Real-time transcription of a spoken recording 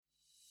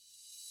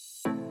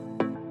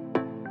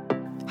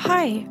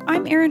Hi,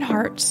 I'm Erin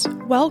Hartz.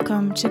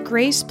 Welcome to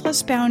Grace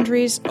Plus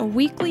Boundaries, a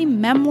weekly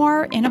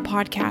memoir in a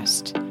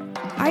podcast.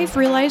 I've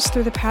realized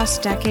through the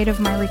past decade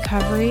of my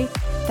recovery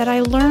that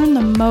I learn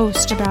the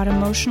most about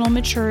emotional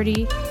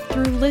maturity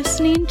through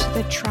listening to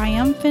the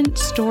triumphant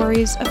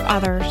stories of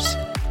others.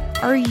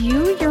 Are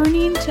you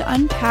yearning to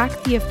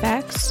unpack the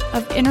effects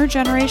of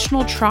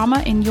intergenerational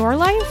trauma in your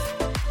life?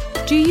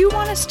 Do you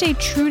want to stay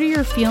true to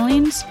your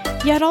feelings,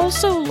 yet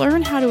also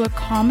learn how to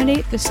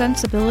accommodate the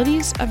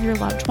sensibilities of your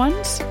loved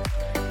ones?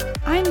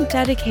 I'm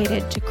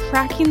dedicated to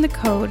cracking the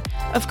code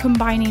of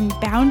combining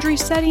boundary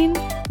setting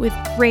with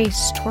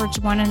grace towards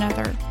one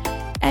another.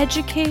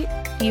 Educate,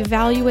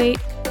 evaluate,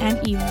 and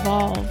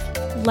evolve.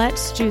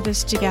 Let's do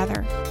this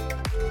together.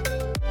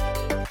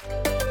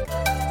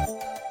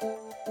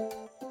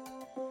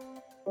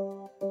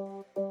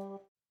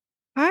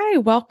 Hi,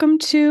 welcome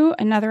to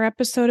another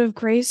episode of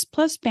Grace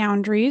Plus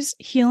Boundaries,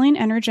 Healing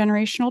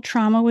Intergenerational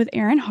Trauma with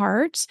Erin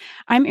Hartz.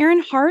 I'm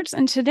Erin Hartz,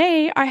 and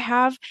today I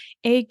have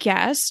a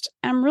guest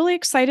I'm really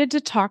excited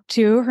to talk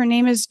to. Her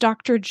name is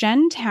Dr.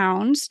 Jen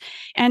Towns,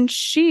 and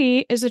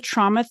she is a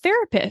trauma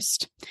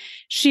therapist.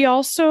 She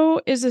also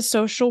is a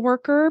social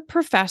worker,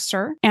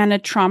 professor, and a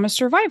trauma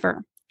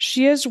survivor.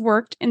 She has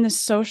worked in the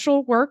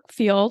social work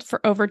field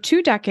for over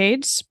 2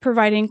 decades,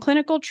 providing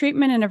clinical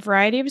treatment in a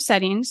variety of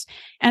settings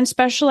and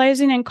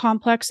specializing in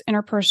complex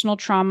interpersonal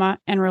trauma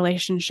and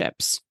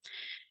relationships.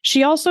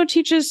 She also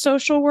teaches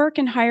social work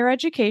in higher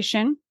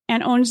education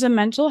and owns a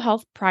mental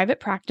health private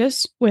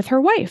practice with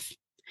her wife.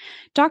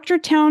 Dr.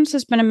 Towns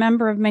has been a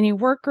member of many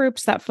work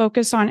groups that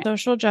focus on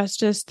social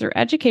justice through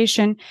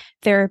education,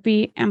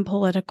 therapy, and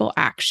political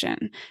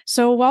action.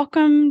 So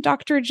welcome,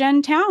 Dr.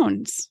 Jen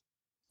Towns.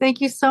 Thank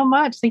you so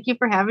much. Thank you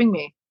for having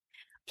me.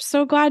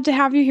 So glad to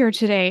have you here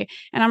today.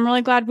 And I'm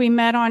really glad we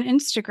met on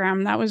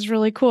Instagram. That was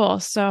really cool.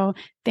 So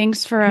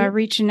thanks for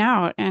reaching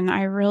out. And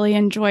I really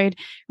enjoyed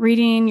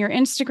reading your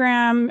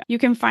Instagram. You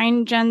can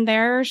find Jen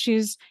there.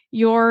 She's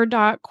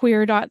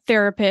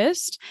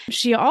your.queer.therapist.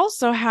 She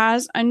also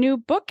has a new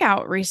book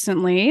out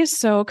recently.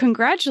 So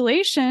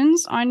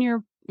congratulations on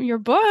your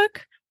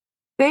book.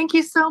 Thank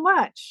you so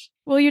much.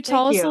 Will you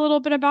tell us a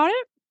little bit about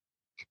it?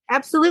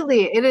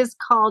 Absolutely. It is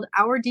called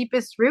Our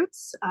Deepest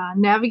Roots,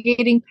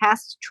 Navigating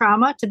Past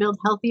Trauma to Build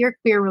Healthier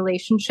Queer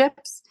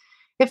Relationships.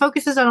 It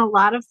focuses on a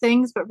lot of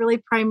things, but really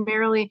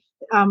primarily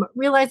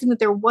realizing that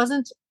there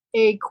wasn't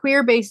a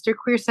queer-based or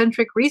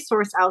queer-centric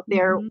resource out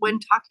there when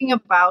talking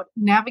about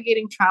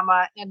navigating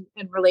trauma and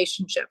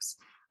relationships,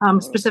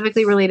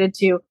 specifically related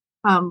to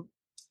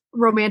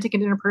romantic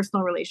and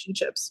interpersonal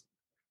relationships.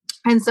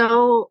 And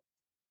so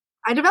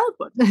I developed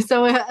one.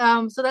 So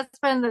that's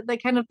been the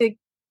kind of the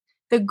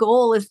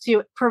goal is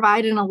to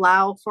provide and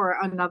allow for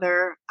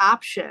another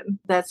option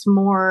that's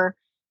more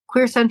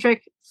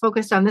queer-centric,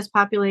 focused on this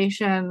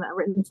population,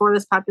 written for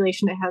this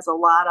population. It has a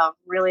lot of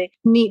really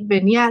neat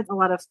vignettes, a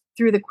lot of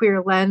through the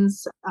queer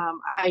lens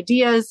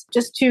ideas,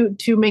 just to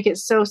make it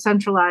so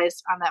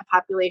centralized on that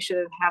population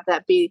and have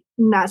that be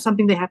not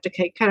something they have to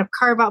kind of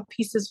carve out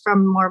pieces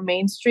from more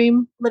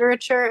mainstream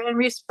literature and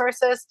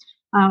resources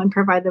and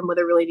provide them with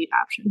a really neat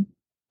option.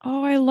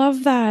 Oh, I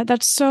love that.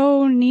 That's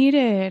so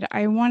needed.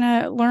 I want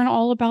to learn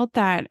all about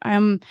that.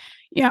 I'm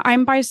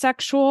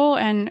bisexual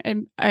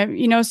and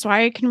so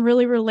I can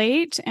really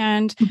relate.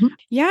 And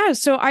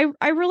so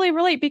I really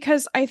relate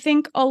because I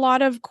think a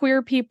lot of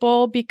queer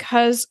people,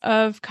 because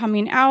of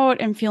coming out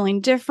and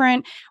feeling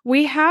different,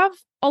 we have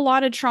a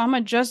lot of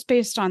trauma just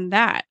based on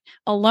that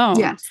alone.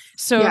 Yes.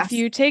 So if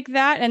you take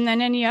that and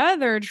then any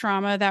other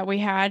trauma that we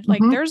had,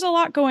 like there's a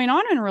lot going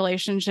on in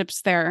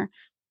relationships there.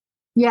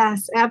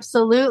 Yes,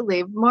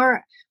 absolutely.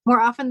 More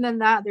often than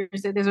that,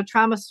 there's a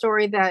trauma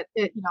story that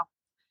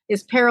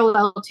is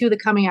parallel to the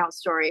coming out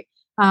story,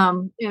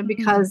 and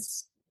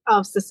because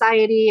of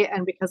society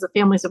and because of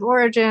families of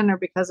origin or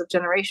because of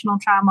generational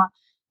trauma,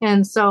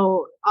 and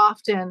so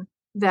often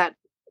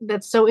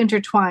that's so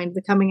intertwined,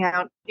 the coming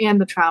out and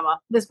the trauma.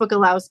 This book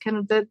allows kind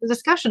of the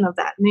discussion of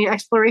that and the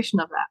exploration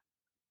of that.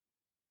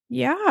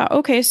 Yeah.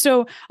 Okay.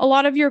 So a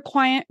lot of your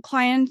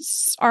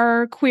clients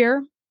are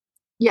queer.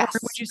 Yes. Or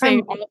would you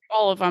say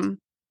all of them?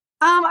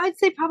 I'd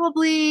say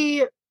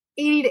probably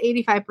 80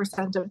 to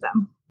 85% of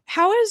them.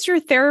 How has your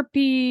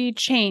therapy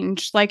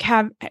changed? Like,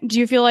 do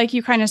you feel like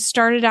you kind of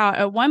started out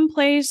at one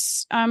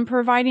place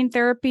providing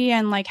therapy,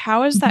 and like,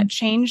 how has that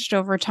changed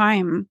over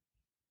time?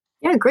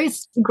 Yeah, great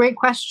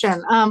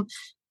question. When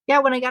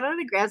I got out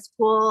of grad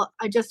school,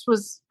 I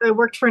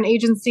worked for an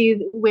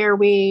agency where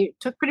we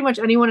took pretty much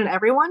anyone and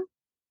everyone.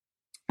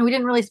 And we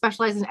didn't really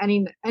specialize in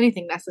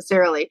anything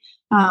necessarily.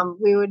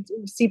 We would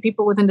see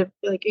people with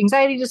like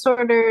anxiety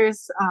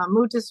disorders,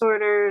 mood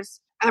disorders,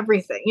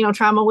 everything.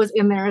 Trauma was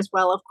in there as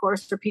well, of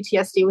course, or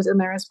PTSD was in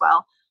there as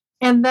well.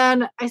 And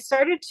then I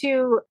started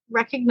to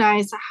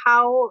recognize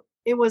how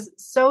it was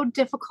so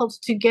difficult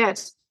to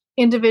get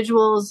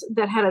individuals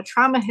that had a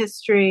trauma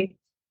history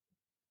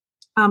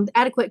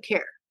adequate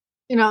care.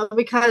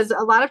 Because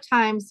a lot of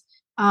times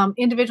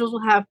individuals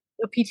will have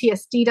a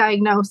PTSD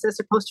diagnosis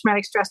or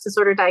post-traumatic stress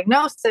disorder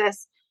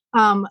diagnosis,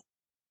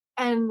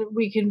 and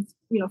we can,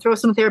 throw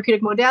some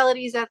therapeutic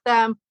modalities at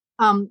them.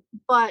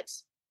 But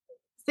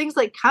things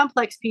like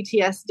complex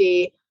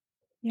PTSD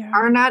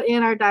are not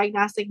in our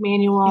diagnostic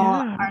manual.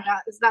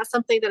 It's not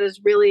something that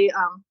is really,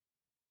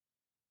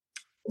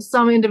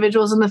 some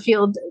individuals in the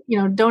field,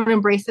 don't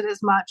embrace it as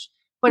much,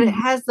 but it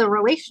has the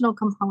relational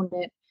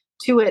component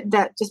to it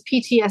that just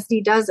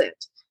PTSD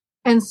doesn't.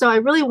 And so I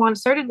really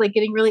started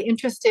getting really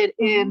interested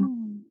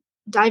in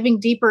diving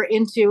deeper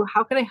into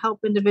how can I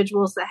help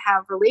individuals that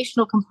have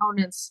relational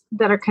components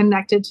that are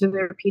connected to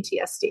their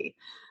PTSD.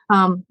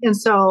 And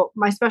so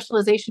my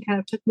specialization kind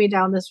of took me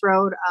down this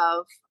road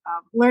of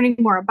learning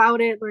more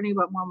about it, learning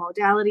about more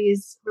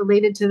modalities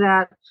related to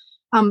that.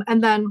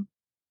 And then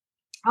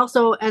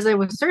also, as I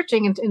was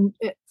searching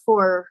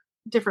for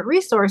different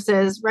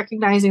resources,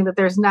 recognizing that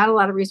there's not a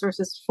lot of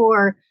resources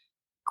for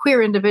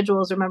queer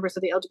individuals or members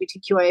of the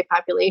LGBTQIA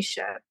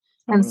population.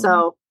 And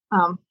so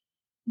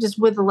just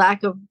with the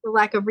lack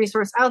of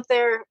resource out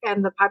there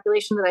and the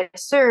population that I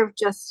serve,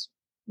 just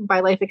by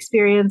life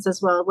experience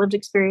as well as lived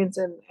experience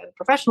and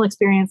professional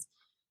experience,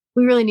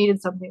 we really needed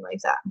something like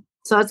that.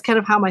 So that's kind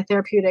of how my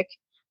therapeutic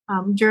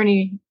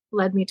journey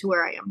led me to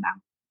where I am now.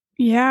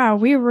 Yeah,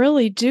 we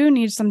really do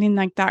need something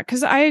like that,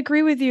 because I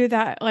agree with you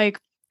that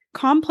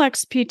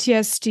complex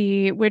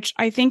PTSD, which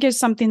I think is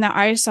something that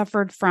I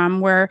suffered from,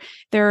 where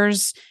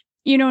there's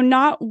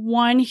not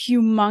one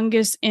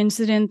humongous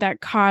incident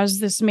that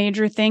caused this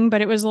major thing, but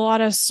it was a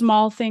lot of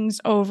small things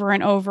over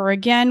and over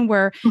again,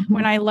 where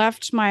when I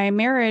left my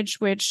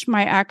marriage, which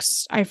my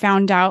ex, I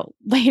found out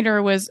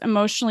later, was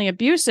emotionally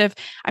abusive.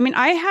 I mean,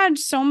 I had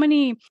so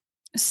many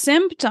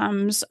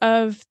symptoms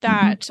of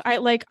that.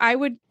 I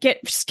would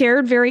get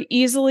scared very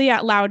easily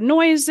at loud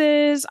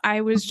noises.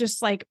 I was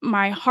just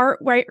my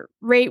heart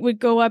rate would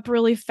go up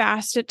really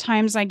fast at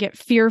times. I get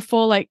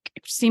fearful,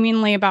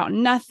 seemingly about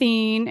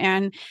nothing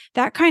and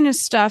that kind of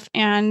stuff.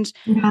 And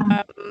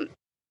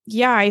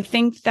I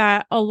think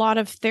that a lot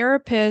of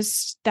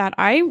therapists that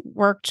I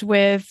worked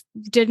with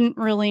didn't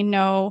really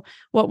know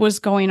what was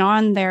going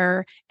on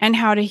there and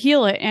how to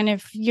heal it. And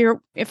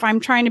if I'm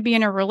trying to be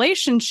in a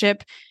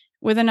relationship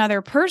with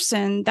another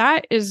person,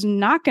 that is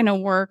not going to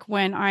work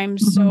when I'm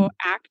so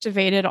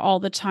activated all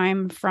the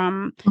time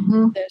from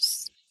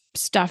this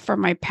stuff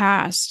from my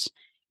past.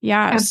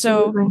 Yeah.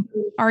 Absolutely.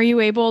 So are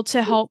you able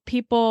to help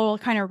people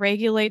kind of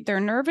regulate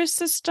their nervous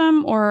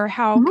system, or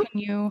how can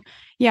you,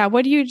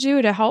 what do you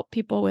do to help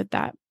people with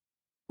that?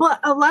 Well,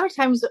 a lot of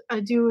times I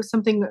do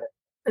something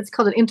that's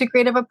called an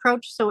integrative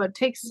approach. So it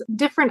takes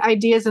different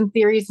ideas and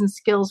theories and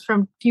skills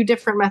from a few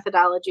different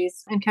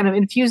methodologies and kind of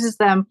infuses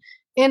them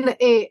in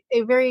a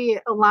very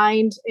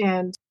aligned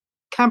and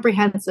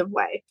comprehensive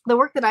way. The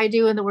work that I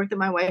do and the work that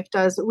my wife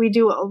does, we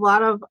do a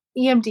lot of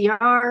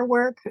EMDR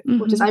work,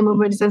 which is eye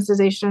movement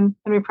desensitization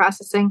and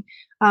reprocessing.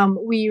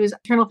 We use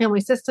internal family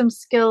system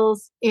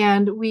skills,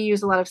 and we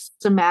use a lot of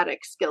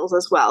somatic skills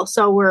as well.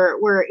 So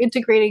we're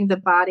integrating the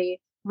body,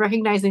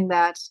 recognizing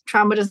that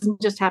trauma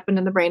doesn't just happen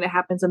in the brain, it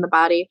happens in the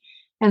body.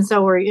 And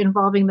so we're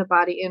involving the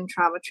body in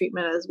trauma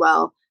treatment as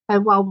well,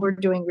 while we're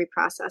doing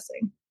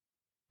reprocessing.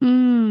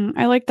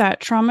 I like that.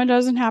 Trauma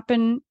doesn't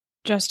happen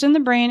just in the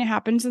brain, it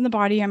happens in the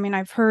body. I mean,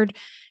 I've heard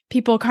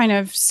people kind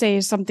of say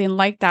something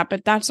like that,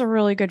 but that's a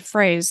really good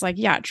phrase.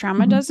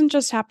 Trauma doesn't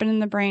just happen in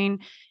the brain.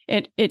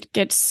 It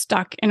gets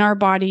stuck in our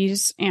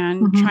bodies,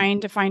 and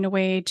trying to find a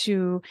way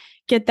to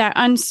get that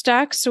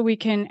unstuck so we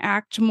can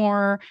act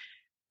more,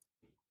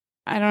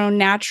 I don't know,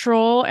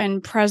 natural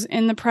and present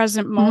in the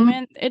present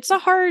moment. It's a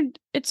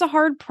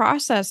hard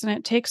process, and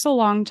it takes a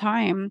long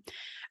time.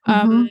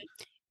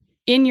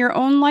 In your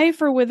own life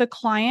or with a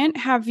client,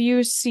 have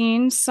you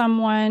seen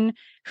someone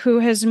who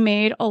has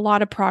made a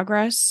lot of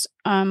progress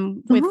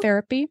with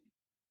therapy?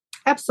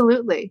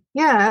 Absolutely.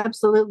 Yeah,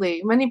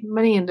 absolutely.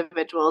 Many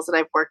individuals that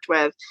I've worked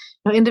with,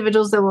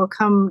 individuals that will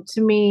come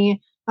to me,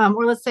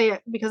 or let's say,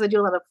 because I do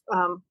a lot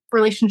of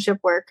relationship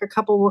work, a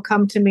couple will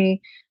come to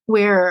me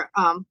where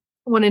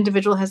one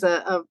individual has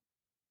a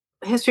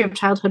history of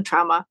childhood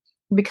trauma.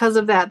 Because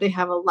of that, they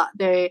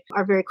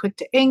are very quick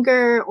to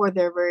anger, or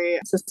they're very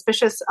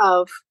suspicious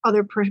of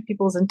other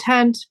people's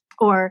intent,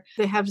 or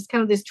they have just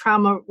kind of these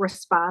trauma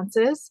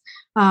responses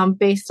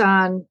based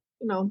on,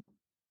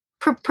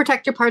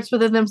 protector parts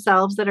within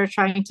themselves that are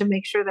trying to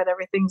make sure that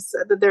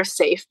that they're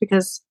safe,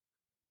 because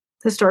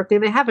historically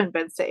they haven't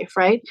been safe,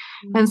 right?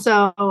 And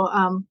so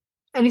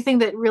anything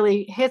that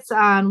really hits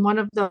on one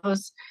of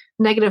those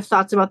negative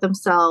thoughts about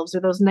themselves,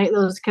 or those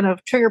kind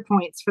of trigger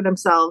points for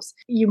themselves,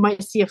 you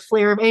might see a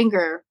flare of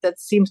anger that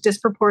seems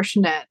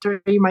disproportionate,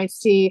 or you might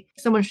see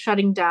someone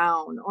shutting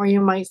down, or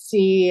you might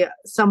see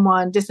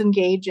someone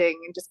disengaging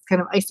and just kind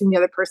of icing the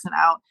other person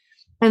out.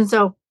 And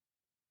so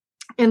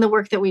in the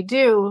work that we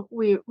do,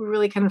 we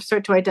really kind of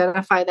start to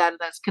identify that, and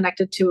that's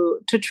connected to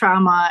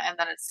trauma, and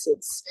then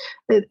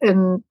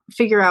and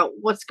figure out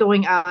what's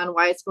going on,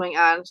 why it's going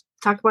on.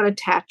 Talk about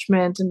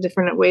attachment and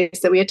different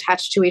ways that we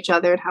attach to each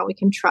other, and how we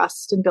can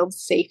trust and build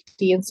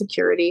safety and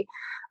security.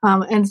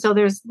 And so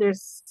there's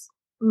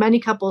many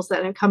couples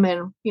that have come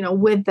in,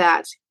 with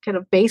that kind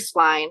of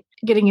baseline,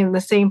 getting in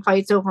the same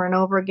fights over and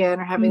over again,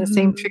 or having the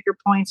same trigger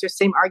points or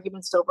same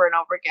arguments over and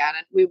over again.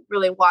 And we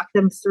really walk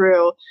them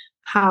through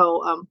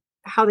how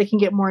they can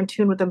get more in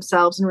tune with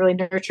themselves and really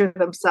nurture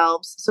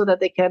themselves so that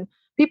they can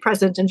be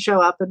present and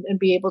show up and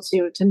be able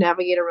to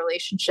navigate a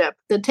relationship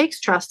that takes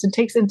trust and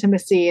takes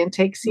intimacy and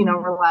takes,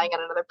 relying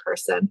on another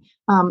person,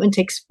 and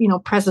takes,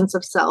 presence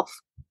of self.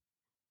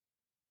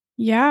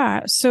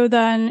 Yeah. So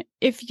then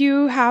if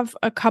you have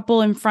a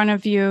couple in front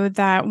of you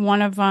that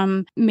one of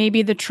them,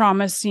 maybe the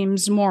trauma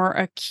seems more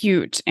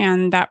acute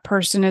and that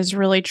person is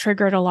really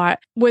triggered a lot,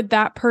 would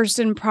that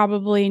person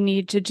probably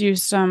need to do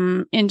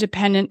some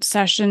independent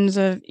sessions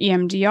of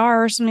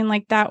EMDR or something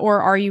like that?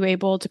 Or are you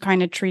able to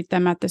kind of treat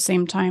them at the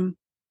same time?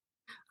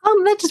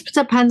 That just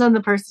depends on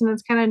the person.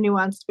 It's kind of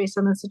nuanced based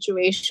on the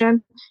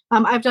situation.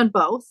 I've done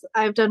both.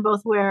 I've done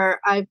both where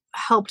I've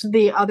helped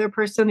the other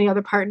person, the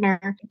other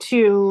partner,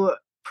 to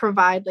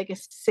provide like a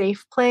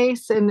safe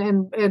place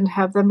and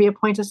have them be a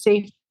point of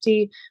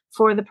safety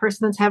for the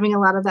person that's having a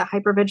lot of that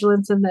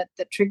hypervigilance and that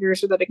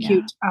triggers or that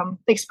acute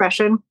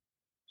expression.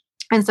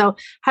 And so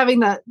having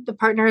the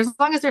partner, as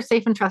long as they're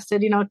safe and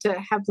trusted,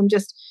 to have them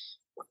just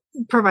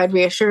provide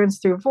reassurance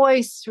through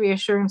voice,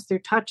 reassurance through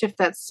touch, if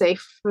that's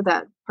safe for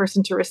that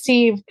person to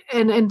receive,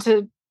 and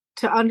to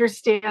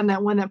understand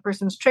that when that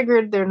person's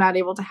triggered, they're not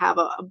able to have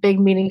a big,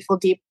 meaningful,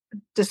 deep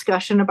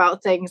discussion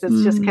about things.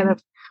 It's just kind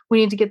of, we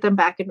need to get them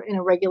back in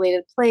a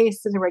regulated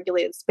place, in a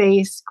regulated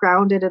space,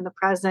 grounded in the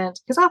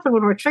present. Because often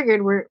when we're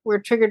triggered, we're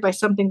triggered by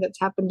something that's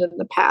happened in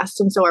the past.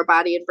 And so our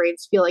body and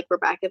brains feel like we're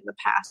back in the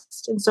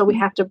past. And so we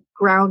have to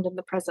ground in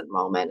the present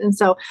moment. And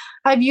so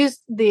I've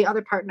used the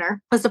other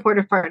partner, a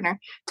supportive partner,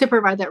 to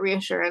provide that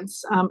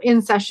reassurance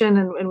in session.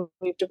 And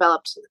we've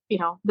developed,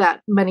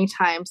 that many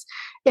times.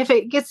 If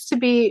it gets to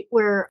be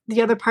where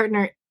the other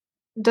partner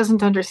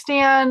doesn't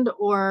understand,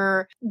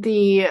 or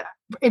the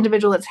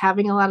individual that's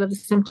having a lot of the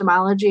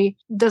symptomology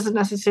doesn't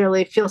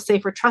necessarily feel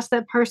safe or trust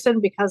that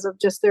person because of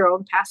just their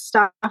own past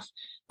stuff,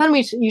 then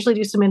we usually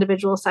do some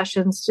individual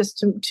sessions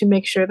just to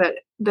make sure that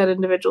that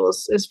individual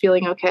is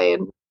feeling okay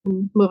and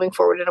moving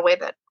forward in a way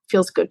that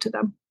feels good to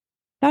them.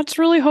 That's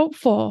really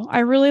hopeful. I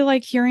really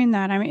like hearing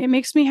that. I mean, it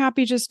makes me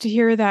happy just to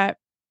hear that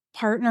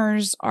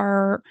partners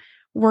are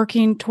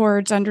working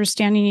towards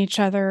understanding each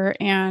other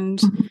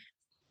and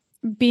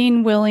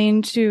being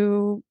willing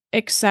to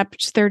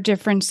accept their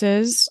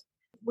differences.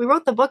 We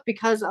wrote the book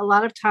because a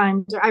lot of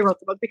times, or I wrote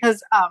the book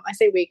because I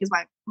say we, because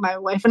my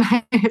wife and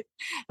I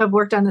have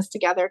worked on this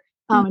together,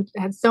 and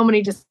had so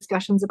many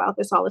discussions about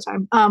this all the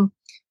time.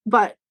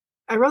 But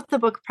I wrote the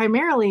book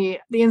primarily,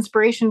 the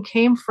inspiration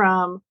came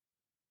from,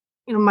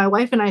 my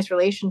wife and I's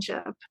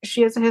relationship.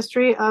 She has a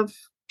history of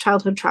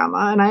childhood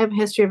trauma, and I have a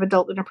history of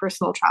adult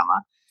interpersonal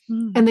trauma.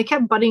 And they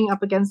kept butting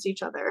up against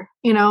each other,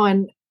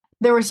 and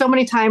there were so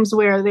many times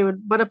where they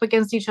would butt up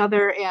against each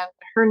other, and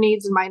her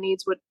needs and my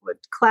needs would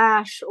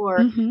clash,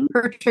 or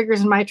her triggers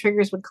and my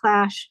triggers would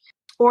clash,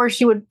 or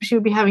she would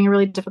be having a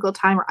really difficult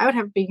time, or I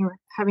would be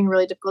having a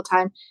really difficult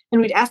time.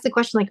 And we'd ask the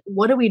question, like,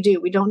 what do we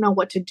do? We don't know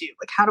what to do.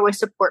 Like, how do I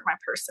support my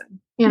person?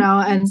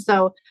 And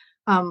so,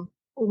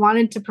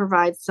 wanted to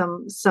provide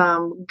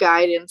some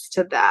guidance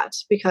to that,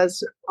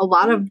 because a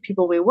lot of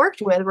people we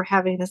worked with were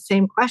having the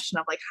same question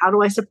of, like, how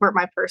do I support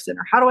my person,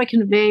 or how do I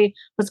convey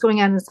what's going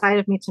on inside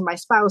of me to my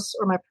spouse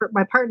or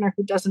my partner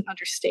who doesn't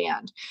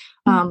understand.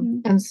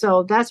 And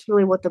so that's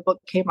really what the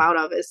book came out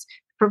of, is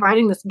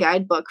providing this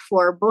guidebook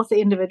for both the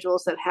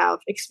individuals that have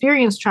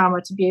experienced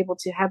trauma to be able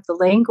to have the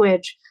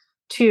language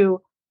to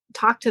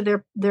talk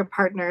to their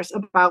partners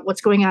about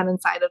what's going on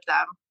inside of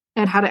them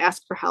and how to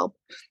ask for help.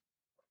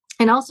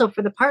 And also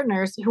for the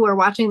partners who are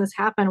watching this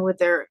happen with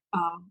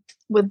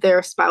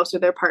their spouse or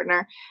their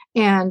partner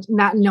and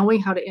not knowing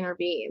how to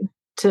intervene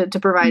to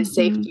provide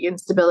safety and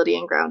stability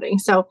and grounding.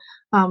 So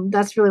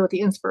that's really what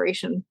the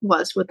inspiration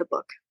was with the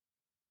book.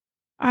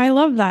 I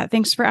love that.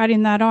 Thanks for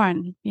adding that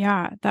on.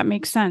 Yeah, that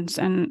makes sense.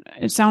 And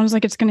it sounds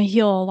like it's going to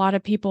heal a lot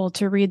of people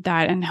to read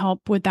that and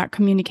help with that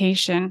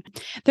communication.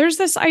 There's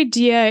this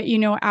idea,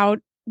 out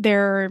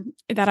there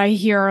that I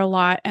hear a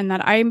lot and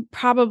that I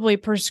probably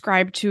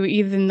prescribe to,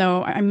 even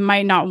though I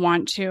might not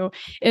want to,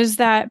 is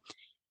that,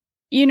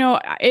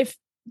 if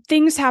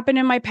things happen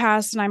in my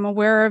past and I'm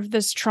aware of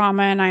this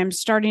trauma and I'm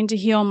starting to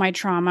heal my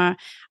trauma,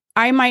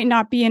 I might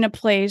not be in a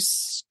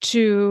place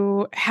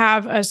to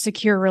have a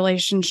secure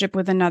relationship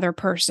with another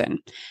person.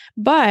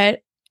 But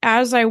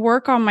as I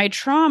work on my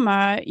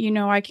trauma,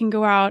 I can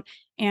go out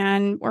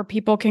or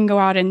people can go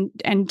out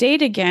and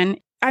date again.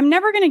 I'm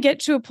never going to get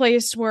to a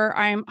place where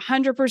I'm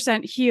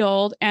 100%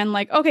 healed and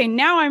like, okay,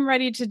 now I'm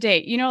ready to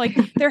date.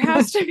 There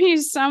has to be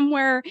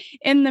somewhere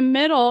in the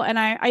middle. And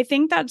I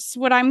think that's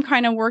what I'm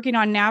kind of working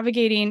on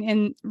navigating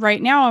in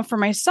right now for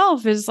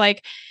myself, is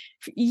like,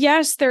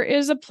 yes, there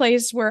is a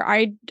place where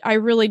I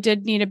really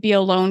did need to be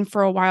alone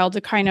for a while to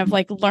kind of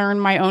like learn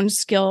my own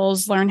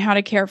skills, learn how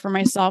to care for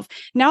myself.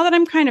 Now that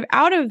I'm kind of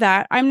out of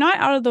that, I'm not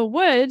out of the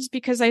woods,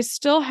 because I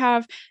still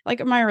have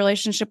like my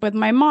relationship with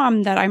my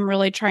mom that I'm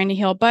really trying to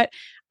heal, but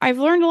I've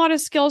learned a lot of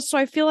skills. So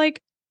I feel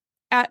like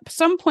at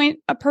some point,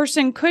 a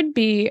person could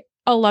be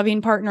a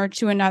loving partner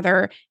to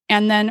another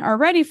and then are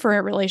ready for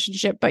a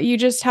relationship, but you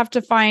just have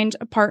to find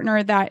a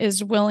partner that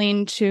is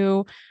willing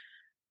to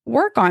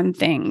work on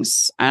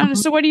things. I don't know.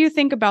 So what do you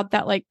think about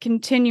that like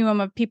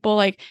continuum of people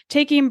like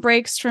taking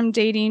breaks from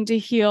dating to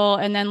heal?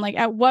 And then like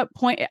at what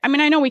point, I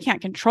mean, I know we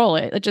can't control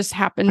it. It just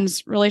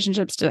happens,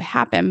 relationships to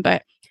happen,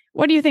 but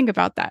what do you think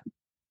about that?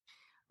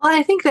 Well,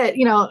 I think that,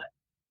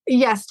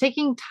 yes,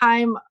 taking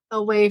time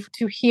away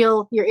to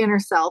heal your inner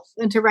self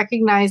and to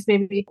recognize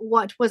maybe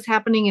what was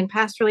happening in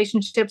past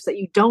relationships that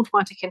you don't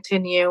want to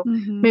continue,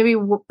 maybe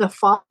the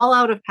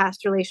fallout of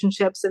past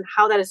relationships and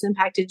how that has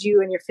impacted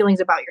you and your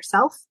feelings about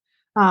yourself,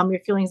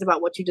 your feelings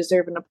about what you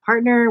deserve in a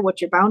partner,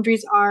 what your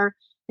boundaries are,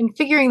 and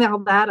figuring all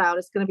that out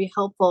is going to be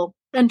helpful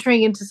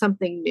entering into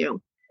something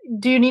new.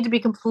 Do you need to be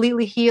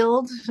completely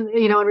healed, and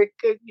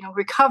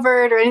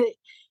recovered or anything?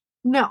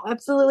 No,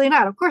 absolutely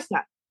not. Of course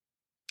not.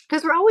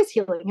 Because we're always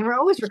healing and we're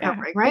always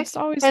recovering, right? It's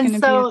always going to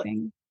be a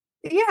thing.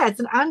 Yeah, it's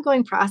an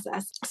ongoing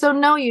process. So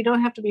no, you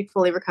don't have to be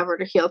fully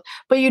recovered or healed,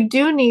 but you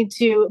do need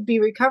to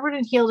be recovered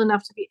and healed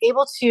enough to be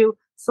able to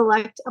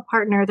select a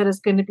partner that is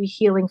going to be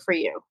healing for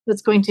you,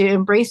 that's going to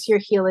embrace your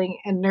healing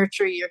and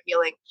nurture your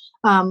healing.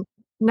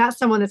 Not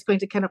someone that's going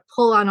to kind of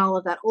pull on all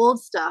of that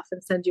old stuff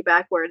and send you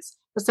backwards,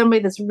 but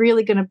somebody that's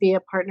really going to be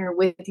a partner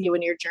with you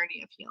in your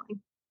journey of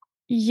healing.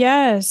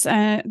 Yes.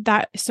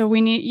 So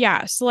we need,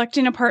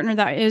 selecting a partner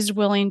that is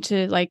willing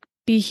to like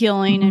be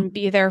healing and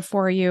be there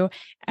for you.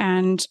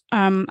 And,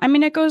 I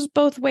mean, it goes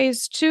both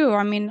ways too.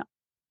 I mean,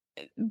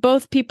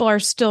 both people are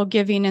still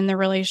giving in the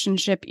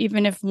relationship,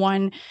 even if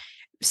one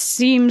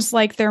seems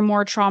like they're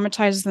more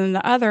traumatized than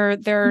the other,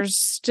 there's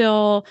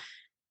still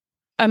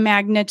a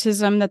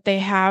magnetism that they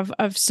have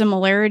of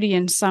similarity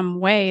in some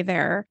way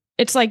there.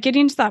 It's like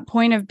getting to that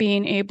point of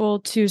being able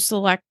to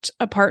select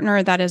a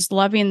partner that is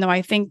loving, though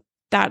I think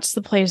that's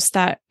the place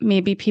that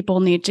maybe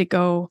people need to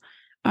go,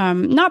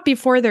 not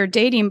before they're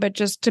dating, but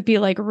just to be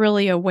like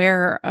really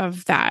aware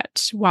of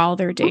that while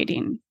they're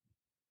dating.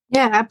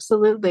 Yeah,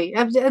 absolutely.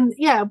 And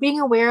yeah, being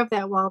aware of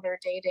that while they're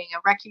dating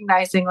and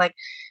recognizing like,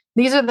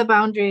 these are the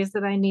boundaries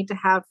that I need to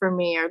have for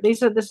me, or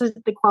this is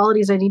the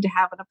qualities I need to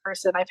have in a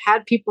person. I've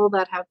had people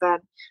that have been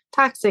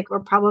toxic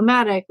or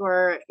problematic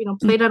or,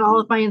 played on all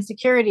of my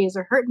insecurities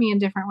or hurt me in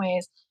different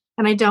ways.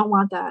 And I don't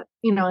want that,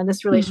 in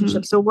this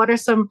relationship. So what are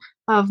some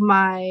of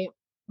my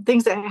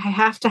things that I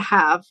have to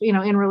have,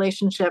 in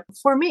relationship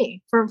for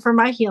me, for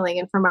my healing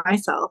and for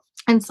myself,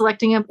 and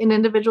selecting an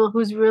individual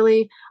who's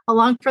really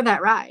along for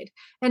that ride,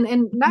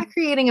 and not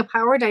creating a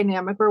power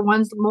dynamic where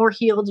one's more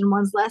healed and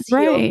one's less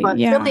healed, but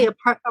really a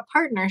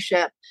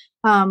partnership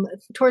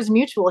towards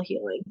mutual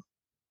healing.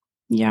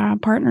 Yeah,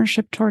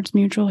 partnership towards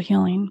mutual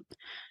healing.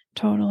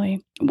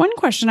 Totally. One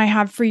question I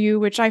have for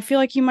you, which I feel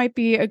like you might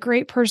be a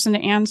great person to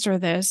answer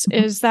this,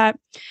 is that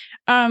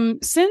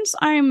since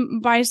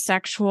I'm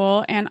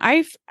bisexual and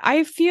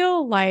I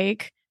feel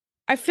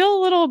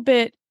a little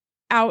bit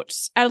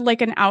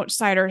like an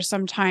outsider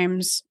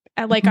sometimes.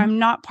 Like I'm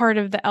not part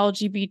of the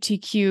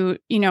LGBTQ,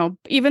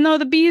 even though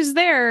the B is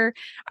there,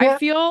 I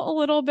feel a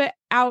little bit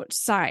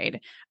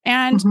outside.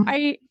 And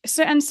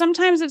and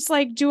sometimes it's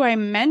like, do I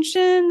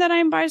mention that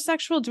I'm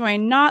bisexual? Do I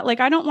not? Like,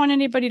 I don't want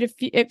anybody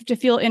to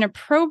feel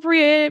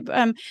inappropriate.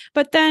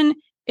 But then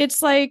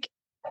it's like,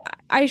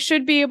 I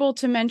should be able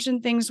to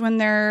mention things when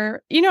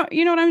they're, you know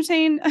what I'm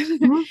saying?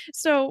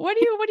 So what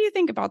do you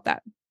think about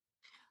that?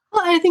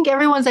 Well, I think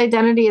everyone's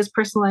identity is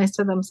personalized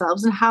to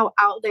themselves, and how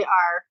out they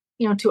are,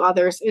 to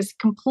others is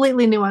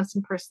completely nuanced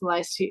and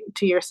personalized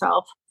to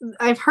yourself.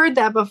 I've heard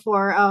that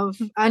before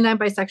and I'm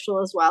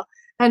bisexual as well.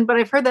 But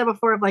I've heard that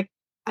before of like,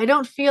 I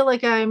don't feel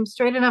like I'm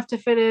straight enough to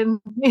fit in,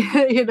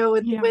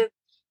 with the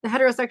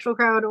heterosexual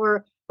crowd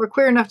or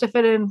queer enough to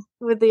fit in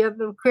with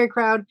the queer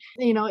crowd.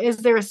 Is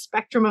there a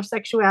spectrum of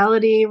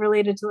sexuality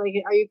related to like,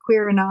 are you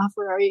queer enough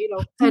or are you,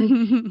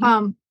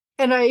 and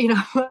I,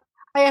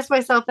 I ask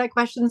myself that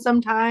question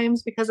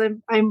sometimes because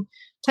I'm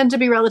tend to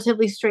be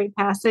relatively straight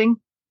passing.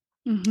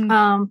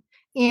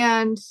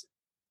 And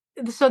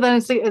so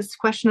then it's a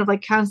question of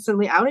like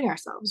constantly outing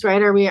ourselves,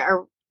 right?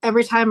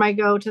 Every time I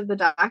go to the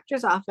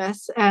doctor's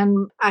office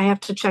and I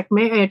have to check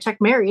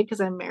married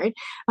because I'm married,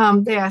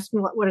 they ask me,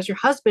 what does your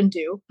husband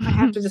do? I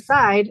have to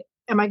decide,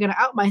 am I going to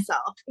out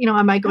myself?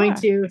 Am I going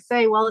to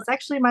say, well, it's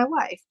actually my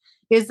wife?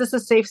 Is this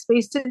a safe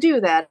space to do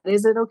that?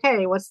 Is it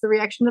okay? What's the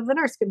reaction of the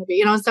nurse going to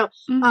be?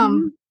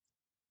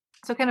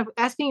 So kind of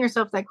asking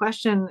yourself that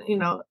question,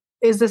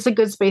 is this a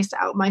good space to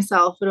out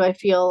myself? Do I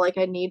feel like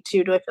I need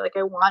to? Do I feel like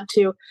I want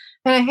to?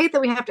 And I hate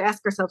that we have to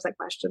ask ourselves that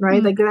question,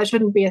 right? Like that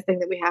shouldn't be a thing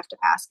that we have to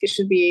ask. It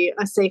should be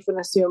a safe and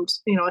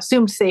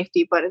assumed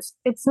safety, but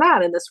it's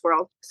not in this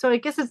world. So I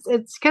guess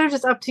it's kind of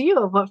just up to you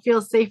of what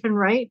feels safe and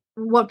right.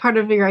 What part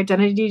of your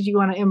identity do you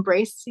want to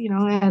embrace,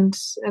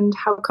 and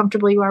how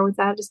comfortable you are with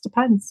that just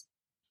depends.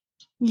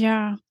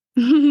 Yeah.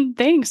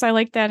 Thanks. I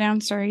like that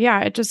answer.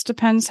 Yeah. It just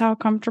depends how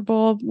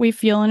comfortable we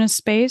feel in a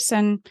space,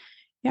 and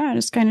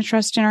just kind of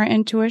trust in our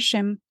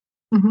intuition.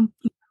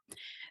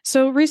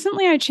 So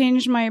recently I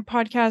changed my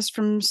podcast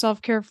from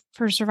self-care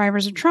for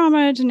survivors of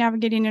trauma to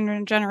navigating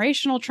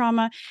intergenerational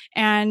trauma.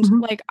 And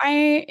Mhm. like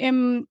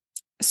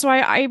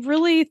I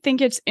really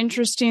think it's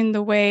interesting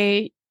the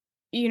way,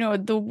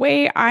 the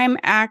way I'm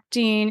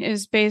acting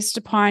is based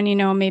upon,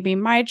 maybe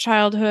my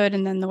childhood,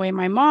 and then the way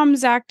my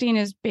mom's acting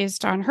is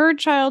based on her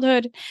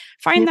childhood.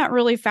 Find Yep. that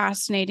really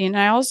fascinating. And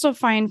I also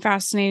find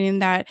fascinating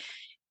that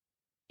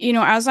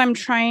as I'm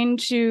trying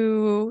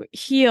to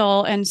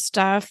heal and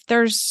stuff,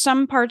 there's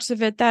some parts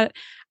of it that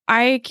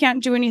I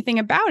can't do anything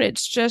about.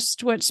 It's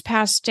just what's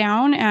passed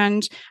down,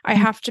 and I Mhm.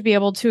 have to be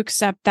able to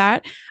accept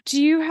that.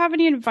 Do you have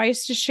any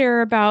advice to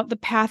share about the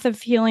path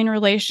of healing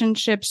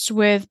relationships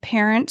with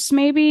parents,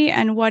 maybe,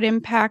 and what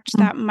impact Mhm.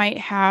 that might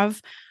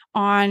have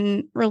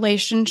on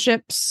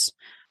relationships?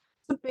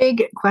 It's a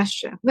big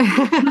question.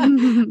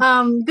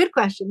 Good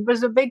question, but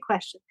it's a big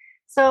question.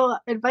 So,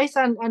 advice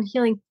on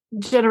healing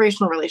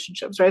generational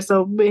relationships, right?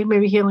 So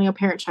maybe healing a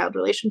parent-child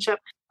relationship.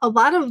 A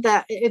lot of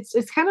that,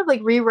 it's kind of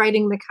like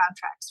rewriting the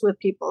contracts with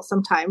people.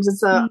 Sometimes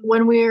it's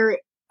when we're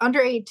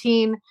under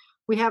 18,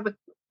 we have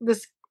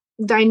this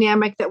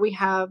dynamic that we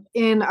have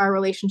in our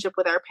relationship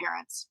with our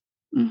parents,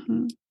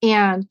 Mm-hmm.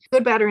 and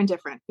good, bad, or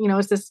indifferent.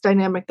 It's this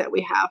dynamic that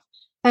we have,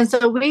 and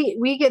so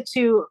we get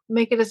to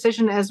make a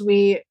decision as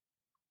we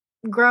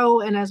grow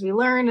and as we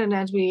learn and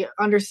as we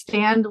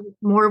understand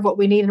more of what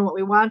we need and what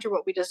we want or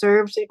what we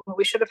deserve, what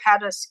we should have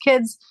had as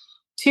kids,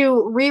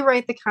 to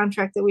rewrite the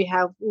contract that we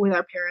have with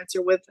our parents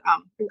or with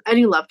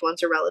any loved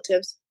ones or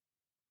relatives,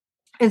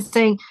 and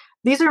saying,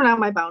 these are not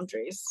my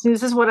boundaries.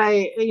 This is what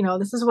I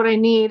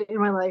need in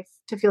my life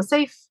to feel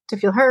safe, to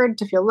feel heard,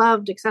 to feel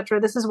loved, etc.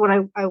 This is what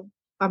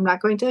I'm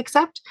not going to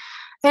accept.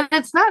 And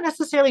it's not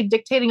necessarily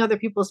dictating other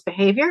people's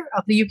behavior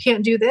of you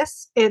can't do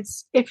this.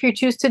 It's, if you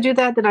choose to do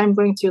that, then I'm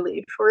going to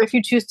leave. Or if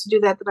you choose to do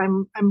that,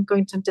 then I'm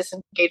going to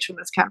disengage from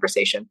this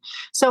conversation.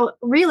 So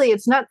really,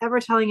 it's not ever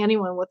telling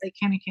anyone what they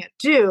can and can't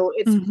do.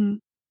 Mm-hmm.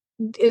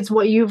 It's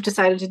what you've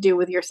decided to do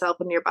with yourself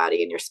and your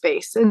body and your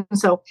space. And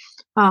so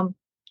um,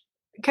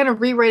 kind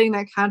of rewriting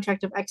that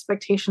contract of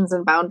expectations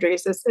and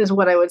boundaries is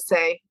what I would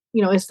say,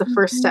 is the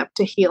first Mm-hmm. step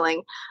to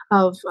healing,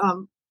 of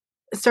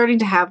starting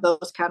to have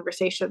those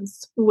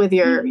conversations with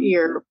Mm-hmm.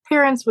 your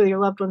parents, with your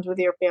loved ones, with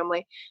your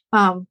family,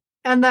 and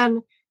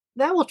then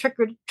that will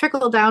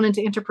trickle down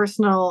into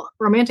interpersonal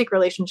romantic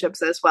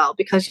relationships as well,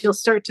 because you'll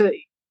start to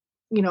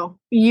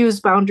use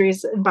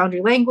boundaries and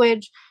boundary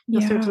language.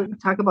 You'll start Yeah. to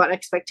talk about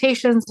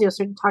expectations. You'll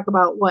start to talk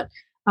about what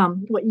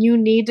you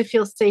need to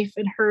feel safe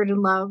and heard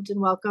and loved and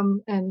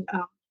welcome and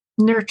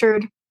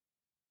nurtured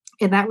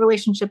in that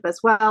relationship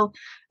as well.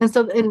 And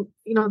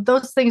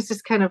those things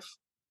just kind of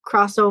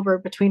cross over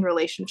between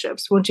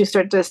relationships once you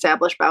start to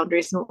establish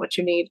boundaries and what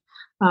you need.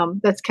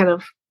 That's kind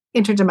of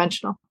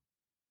interdimensional.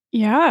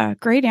 Yeah,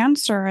 great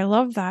answer. I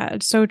love that.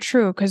 It's so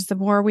true, because the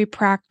more we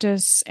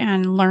practice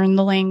and learn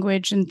the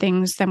language and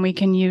things, then we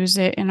can use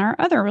it in our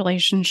other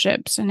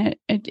relationships. And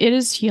it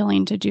is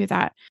healing to do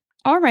that.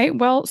 All right.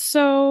 Well,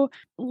 so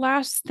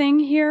last thing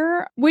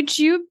here, would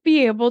you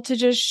be able to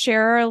just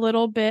share a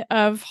little bit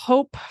of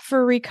hope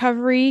for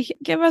recovery?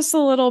 Give us a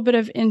little bit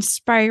of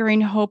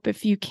inspiring hope,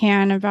 if you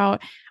can,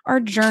 about our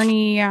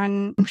journey,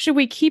 and should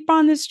we keep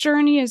on this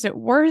journey? Is it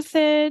worth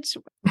it?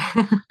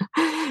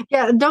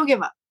 Yeah, don't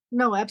give up.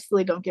 No,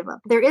 absolutely don't give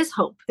up. There is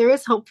hope. There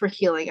is hope for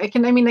healing. I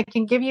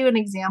can give you an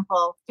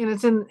example, and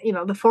it's in,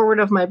 the forward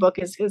of my book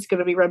is going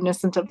to be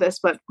reminiscent of this,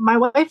 but my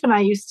wife and I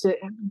used to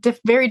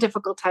very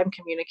difficult time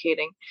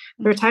communicating.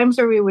 There were times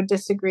where we would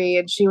disagree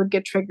and she would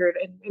get triggered,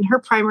 and her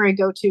primary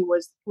go-to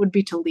would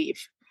be to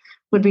leave,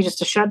 would be just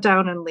to shut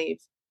down and leave.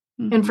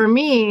 And Mm-hmm. for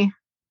me,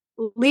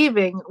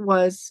 leaving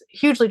was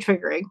hugely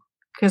triggering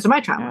because of my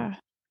trauma. Yeah.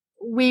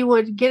 We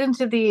would get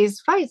into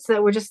these fights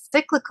that were just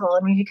cyclical,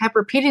 and we kept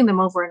repeating them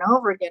over and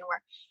over again,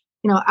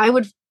 where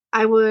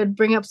I would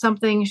bring up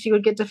something, she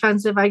would get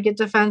defensive, I'd get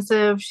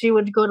defensive, she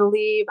would go to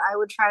leave, I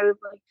would try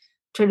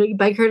to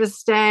beg her to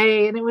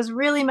stay, and it was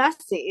really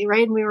messy,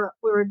 right? And we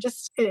were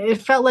just, it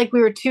felt like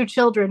we were two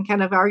children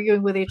kind of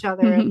arguing with each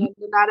other and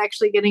not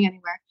actually getting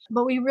anywhere.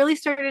 But we really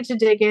started to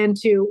dig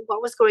into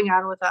what was going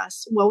on with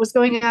us, what was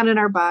going on in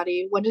our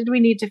body, what did we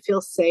need to feel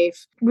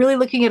safe, really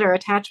looking at our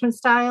attachment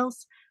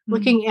styles,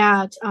 looking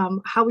at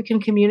how we can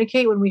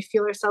communicate when we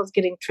feel ourselves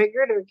getting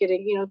triggered or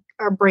getting,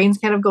 our brains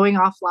kind of going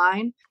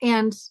offline.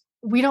 And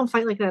we don't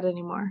fight like that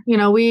anymore.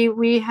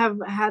 We have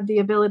had the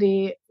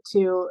ability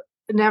to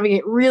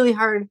navigate really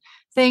hard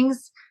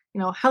things,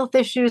 health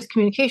issues,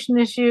 communication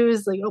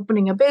issues, like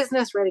opening a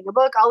business, writing a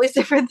book, all these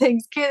different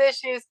things, kid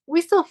issues.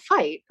 We still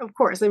fight, of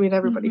course. I mean,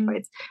 everybody Mm-hmm.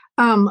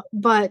 fights.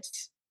 But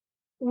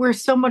we're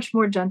so much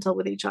more gentle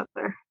with each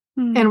other,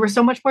 and we're Mm-hmm.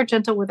 so much more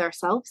gentle with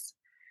ourselves,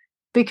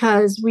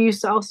 because we used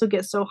to also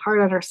get so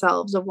hard on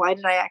ourselves of, why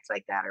did I act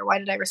like that, or why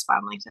did I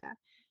respond like that?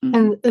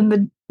 And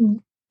the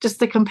just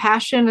the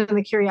compassion and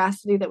the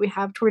curiosity that we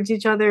have towards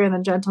each other, and the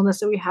gentleness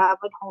that we have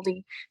in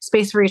holding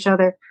space for each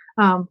other,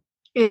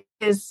 it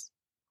is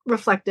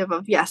reflective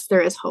of, yes,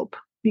 there is hope.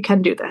 You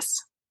can do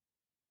this.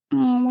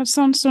 Oh, that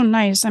sounds so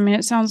nice. I mean,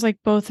 it sounds like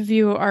both of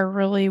you are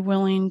really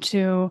willing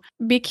to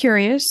be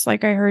curious,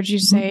 like I heard you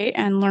say,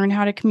 and learn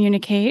how to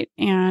communicate.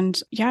 And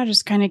yeah,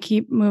 just kind of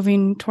keep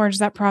moving towards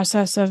that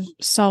process of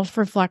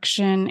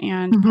self-reflection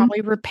and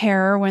probably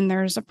repair when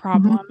there's a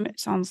problem. It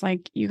sounds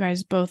like you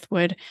guys both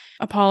would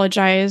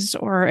apologize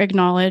or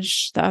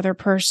acknowledge the other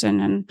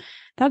person. And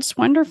that's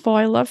wonderful.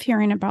 I love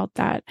hearing about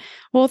that.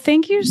 Well,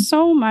 thank you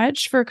so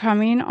much for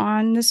coming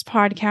on this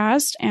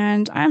podcast.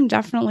 And I'm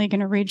definitely going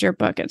to read your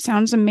book. It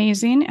sounds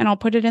amazing. And I'll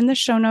put it in the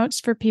show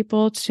notes for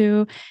people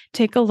to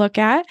take a look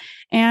at.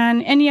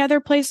 And any other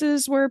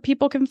places where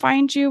people can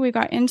find you? We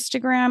got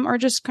Instagram, or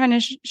just kind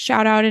of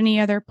shout out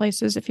any other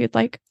places if you'd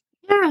like.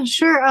 Yeah,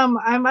 sure.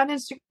 I'm on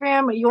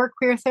Instagram, Your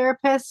Queer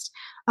Therapist.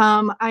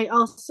 I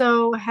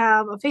also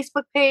have a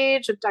Facebook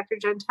page of Dr.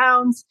 Jen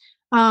Towns.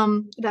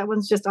 That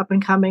one's just up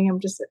and coming.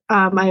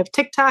 I have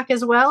TikTok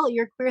as well,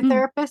 Your Queer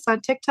Therapist on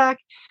TikTok.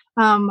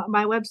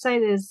 My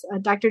website is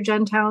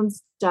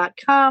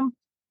drjentowns.com.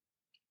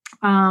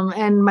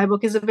 And my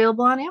book is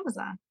available on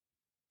Amazon.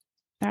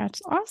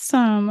 That's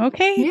awesome.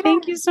 Okay.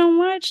 Thank you so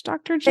much,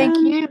 Dr. Jen.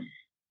 Thank you.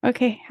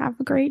 Okay. Have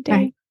a great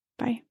day.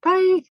 Bye.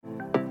 Bye.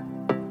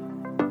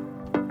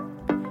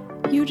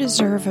 You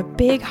deserve a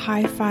big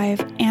high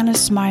five and a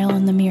smile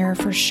in the mirror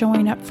for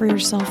showing up for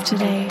yourself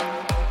today.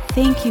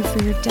 Thank you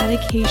for your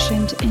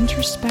dedication to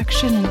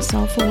introspection and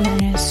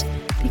self-awareness,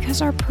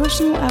 because our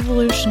personal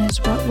evolution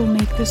is what will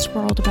make this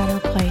world a better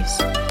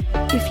place.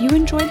 If you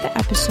enjoyed the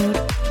episode,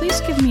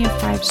 please give me a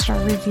 5-star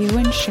review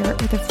and share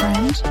it with a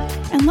friend.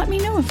 And let me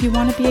know if you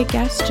want to be a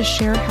guest to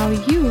share how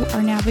you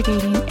are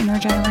navigating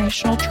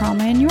intergenerational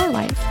trauma in your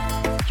life.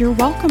 You're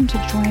welcome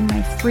to join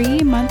my free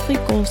monthly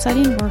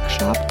goal-setting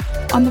workshop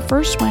on the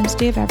first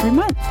Wednesday of every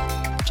month.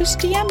 Just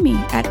DM me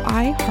at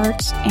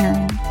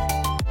iHeartsErin.